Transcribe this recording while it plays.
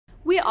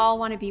We all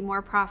want to be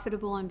more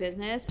profitable in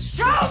business.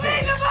 Show me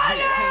the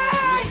money!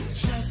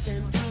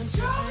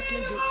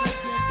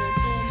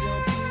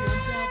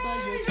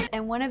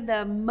 And one of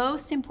the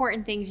most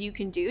important things you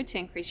can do to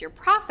increase your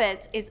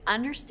profits is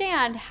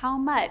understand how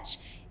much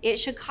it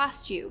should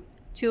cost you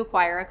to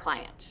acquire a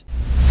client.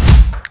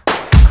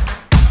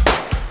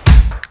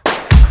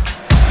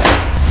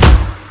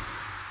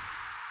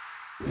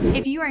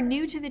 If you are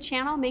new to the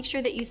channel, make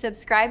sure that you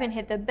subscribe and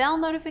hit the bell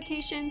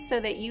notification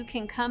so that you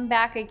can come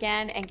back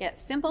again and get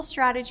simple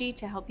strategy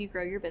to help you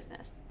grow your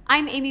business.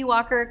 I'm Amy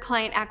Walker,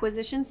 Client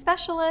Acquisition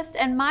Specialist,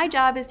 and my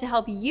job is to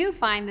help you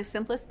find the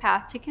simplest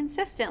path to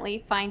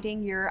consistently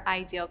finding your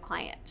ideal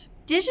client.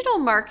 Digital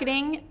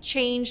marketing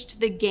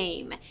changed the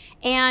game,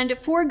 and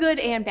for good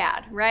and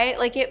bad, right?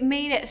 Like, it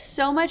made it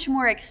so much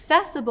more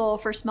accessible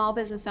for small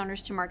business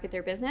owners to market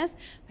their business,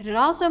 but it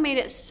also made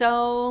it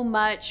so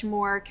much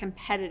more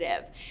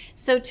competitive.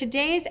 So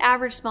today's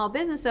average small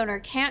business owner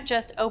can't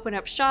just open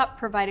up shop,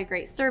 provide a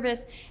great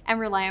service, and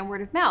rely on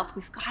word of mouth.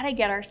 We've got to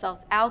get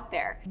ourselves out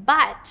there.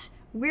 But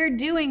we're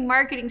doing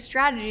marketing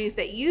strategies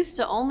that used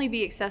to only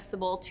be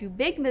accessible to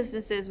big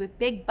businesses with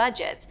big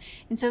budgets.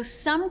 And so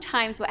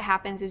sometimes what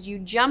happens is you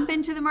jump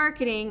into the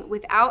marketing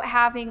without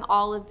having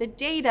all of the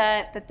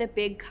data that the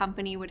big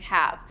company would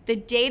have. The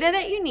data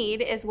that you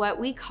need is what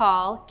we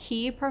call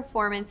key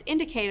performance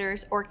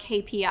indicators, or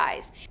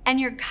KPIs. And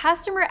your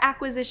customer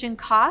acquisition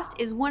cost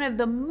is one of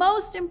the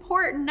most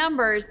important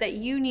numbers that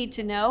you need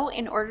to know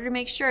in order to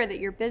make sure that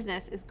your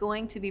business is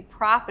going to be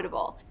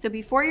profitable. So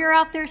before you're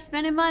out there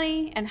spending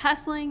money and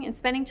hustling and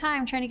spending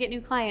time trying to get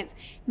new clients,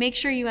 make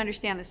sure you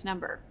understand this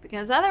number,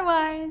 because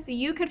otherwise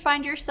you could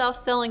find yourself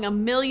selling $1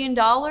 million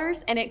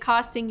and it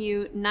costing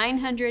you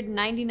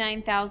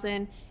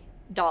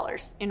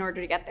 $999,000 in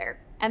order to get there.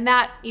 And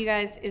that, you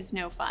guys, is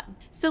no fun.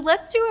 So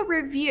let's do a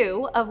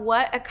review of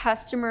what a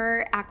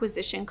customer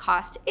acquisition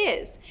cost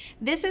is.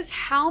 This is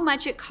how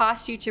much it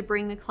costs you to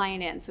bring the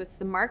client in. So it's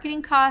the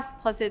marketing cost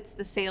plus it's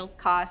the sales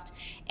cost.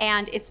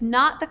 And it's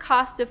not the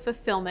cost of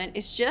fulfillment.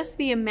 It's just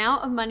the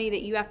amount of money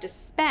that you have to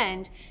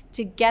spend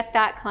to get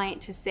that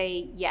client to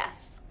say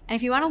yes. And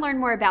if you want to learn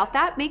more about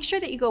that, make sure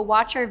that you go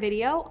watch our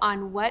video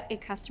on what a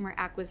customer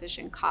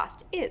acquisition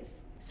cost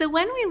is. So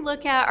when we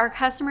look at our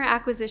customer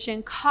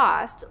acquisition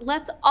cost,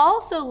 let's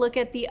also look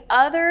at the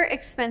other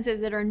expenses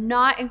that are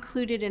not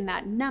included in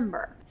that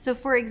number. So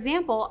for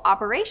example,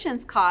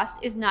 operations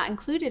cost is not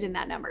included in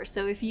that number.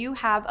 So if you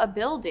have a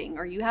building,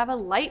 or you have a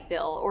light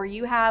bill, or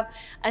you have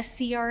a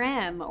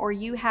CRM, or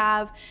you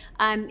have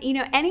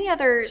any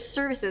other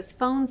services,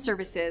 phone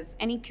services,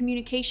 any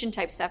communication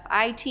type stuff,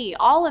 IT,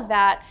 all of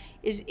that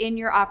is in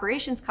your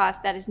operations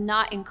cost. That is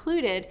not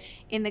included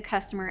in the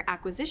customer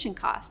acquisition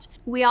cost.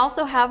 We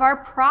also have our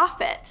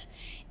profit.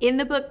 In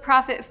the book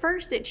Profit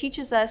First, it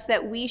teaches us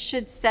that we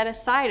should set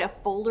aside a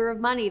folder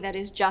of money that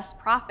is just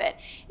profit.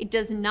 It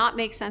does not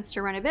make sense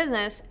to run a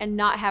business and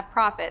not have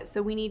profit,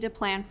 so we need to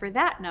plan for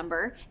that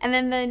number. And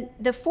then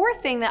the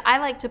fourth thing that I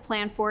like to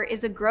plan for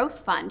is a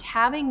growth fund,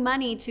 having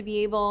money to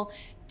be able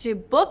to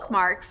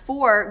bookmark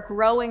for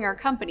growing our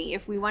company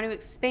if we want to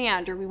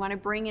expand or we want to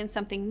bring in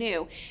something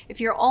new. If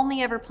you're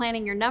only ever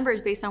planning your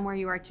numbers based on where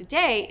you are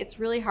today, it's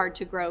really hard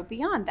to grow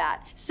beyond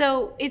that.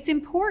 So it's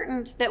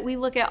important that we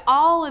look at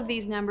all of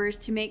these numbers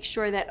to make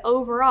sure that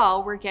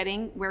overall we're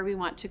getting where we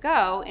want to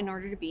go in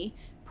order to be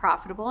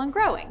profitable and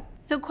growing.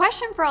 So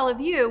question for all of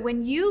you,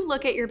 when you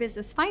look at your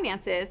business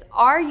finances,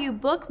 are you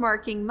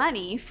bookmarking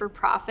money for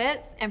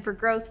profits and for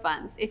growth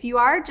funds? If you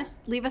are, just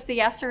leave us a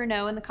yes or a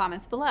no in the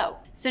comments below.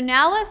 So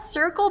now let's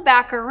circle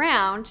back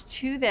around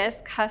to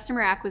this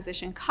customer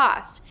acquisition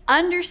cost.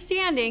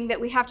 Understanding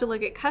that we have to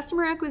look at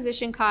customer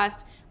acquisition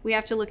cost, we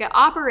have to look at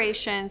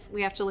operations,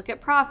 we have to look at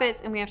profits,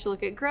 and we have to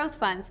look at growth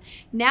funds.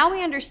 Now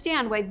we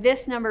understand why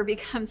this number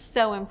becomes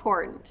so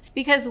important.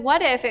 Because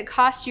what if it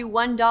cost you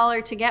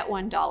 $1 to get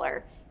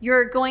 $1?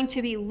 You're going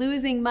to be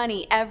losing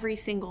money every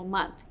single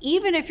month.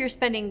 Even if you're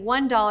spending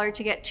 $1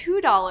 to get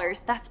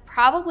 $2, that's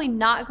probably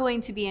not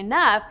going to be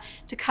enough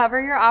to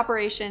cover your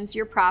operations,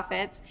 your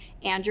profits,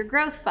 and your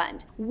growth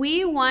fund.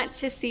 We want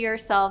to see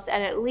ourselves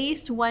at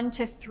least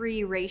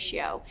 1-to-3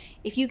 ratio.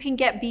 If you can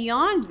get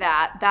beyond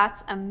that,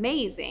 that's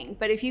amazing.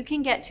 But if you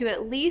can get to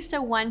at least a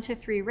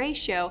 1-to-3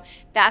 ratio,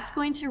 that's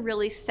going to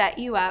really set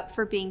you up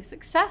for being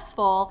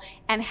successful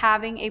and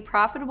having a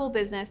profitable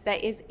business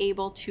that is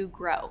able to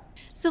grow.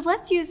 So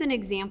let's use an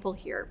example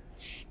here.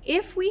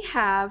 If we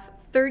have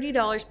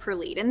 $30 per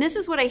lead, and this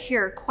is what I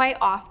hear quite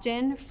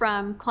often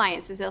from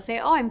clients, is they'll say,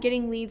 oh, I'm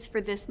getting leads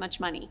for this much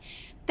money.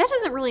 That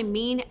doesn't really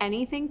mean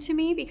anything to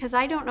me because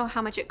I don't know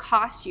how much it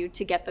costs you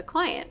to get the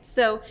client.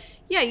 So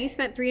yeah, you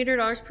spent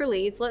 $300 per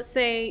leads. Let's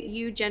say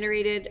you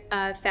generated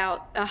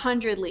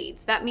 100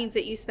 leads. That means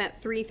that you spent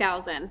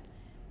 $3,000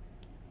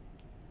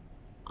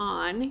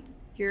 on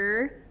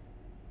your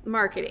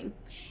marketing.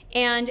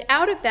 And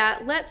out of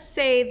that, let's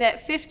say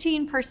that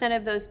 15%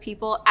 of those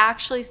people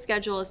actually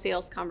schedule a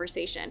sales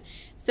conversation.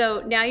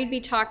 So now you'd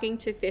be talking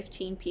to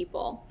 15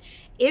 people.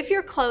 If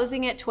you're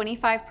closing at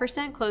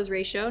 25% close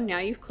ratio, now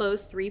you've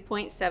closed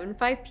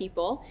 3.75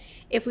 people.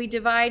 If we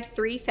divide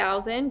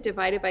 3,000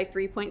 divided by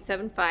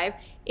 3.75,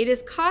 it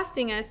is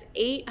costing us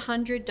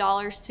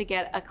 $800 to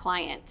get a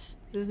client.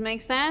 Does this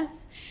make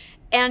sense?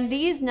 And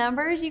these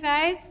numbers, you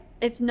guys,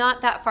 it's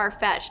not that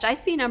far-fetched. I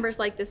see numbers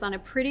like this on a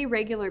pretty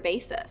regular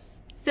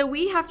basis. So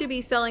we have to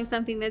be selling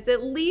something that's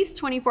at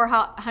least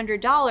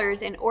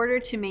 $2,400 in order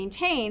to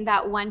maintain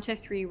that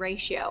 1-to-3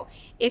 ratio.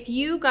 If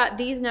you got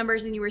these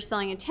numbers and you were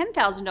selling a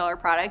 $10,000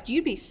 product,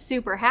 you'd be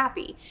super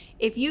happy.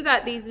 If you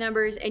got these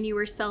numbers and you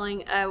were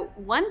selling a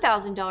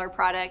 $1,000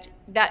 product,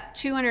 that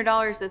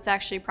 $200 that's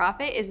actually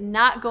profit is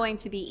not going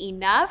to be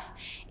enough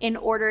in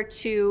order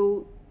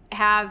to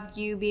have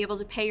you be able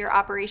to pay your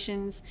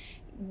operations,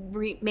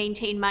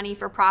 maintain money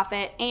for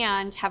profit,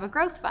 and have a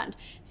growth fund.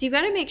 So you've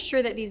got to make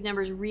sure that these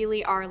numbers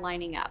really are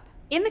lining up.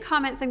 In the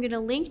comments, I'm going to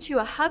link to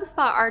a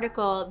HubSpot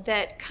article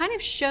that kind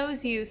of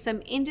shows you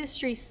some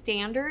industry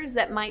standards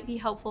that might be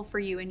helpful for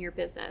you in your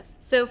business.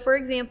 So for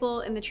example,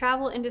 in the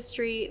travel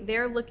industry,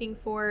 they're looking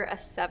for a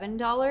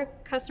 $7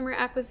 customer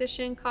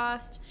acquisition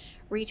cost.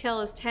 Retail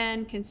is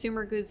 $10,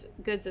 consumer goods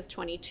is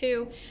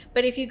 $22.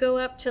 But if you go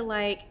up to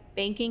like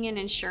banking and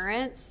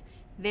insurance,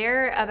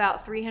 they're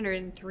about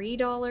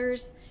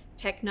 $303.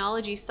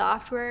 Technology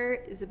software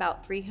is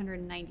about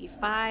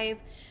 $395.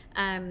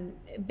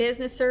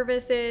 Business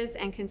services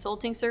and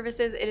consulting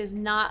services, it is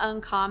not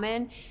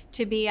uncommon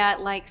to be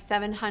at like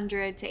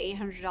 $700 to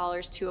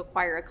 $800 to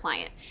acquire a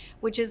client,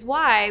 which is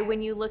why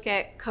when you look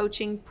at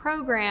coaching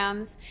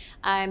programs,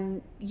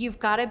 you've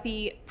got to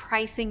be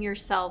pricing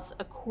yourselves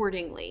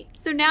accordingly.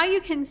 So now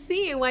you can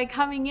see why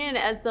coming in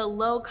as the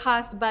low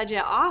cost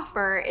budget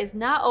offer is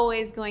not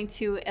always going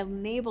to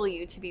enable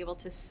you to be able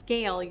to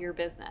scale your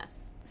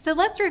business. So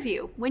let's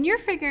review. When you're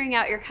figuring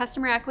out your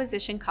customer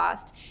acquisition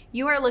cost,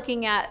 you are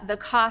looking at the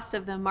cost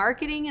of the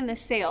marketing and the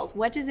sales.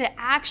 What does it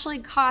actually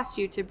cost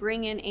you to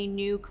bring in a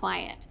new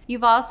client?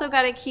 You've also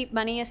got to keep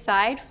money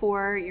aside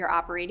for your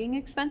operating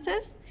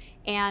expenses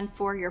and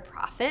for your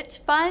profit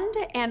fund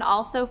and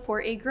also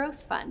for a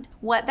growth fund.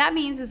 What that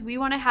means is we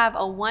want to have a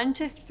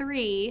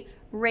 1-to-3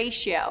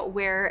 ratio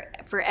where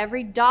for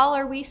every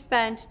dollar we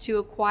spent to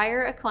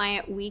acquire a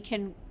client, we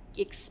can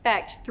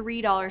expect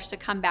 $3 to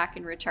come back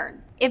in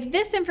return. If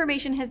this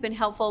information has been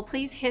helpful,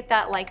 please hit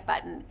that like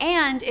button.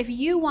 And if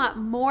you want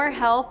more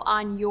help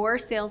on your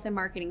sales and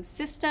marketing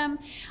system,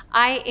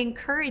 I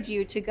encourage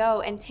you to go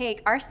and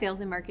take our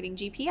sales and marketing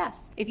GPS.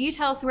 If you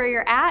tell us where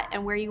you're at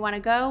and where you want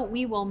to go,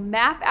 we will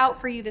map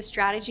out for you the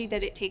strategy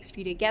that it takes for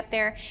you to get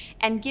there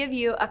and give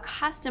you a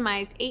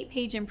customized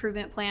 8-page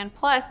improvement plan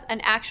plus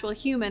an actual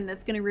human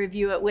that's going to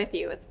review it with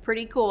you. It's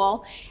pretty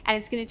cool, and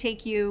it's going to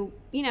take you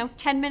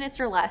 10 minutes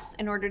or less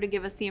in order to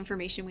give us the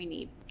information we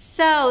need.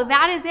 So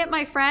that is it,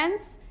 my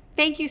friends.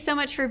 Thank you so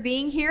much for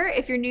being here.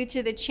 If you're new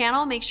to the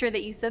channel, make sure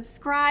that you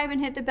subscribe and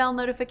hit the bell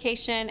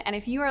notification. And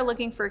if you are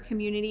looking for a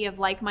community of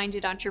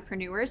like-minded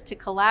entrepreneurs to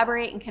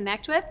collaborate and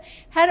connect with,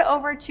 head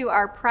over to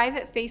our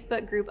private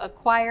Facebook group,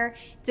 Acquire.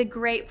 It's a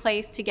great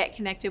place to get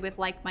connected with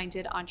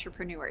like-minded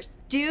entrepreneurs.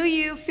 Do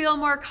you feel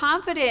more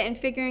confident in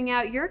figuring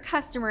out your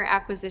customer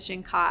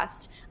acquisition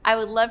cost? I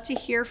would love to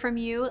hear from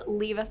you.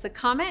 Leave us a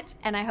comment,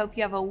 and I hope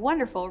you have a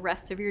wonderful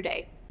rest of your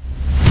day.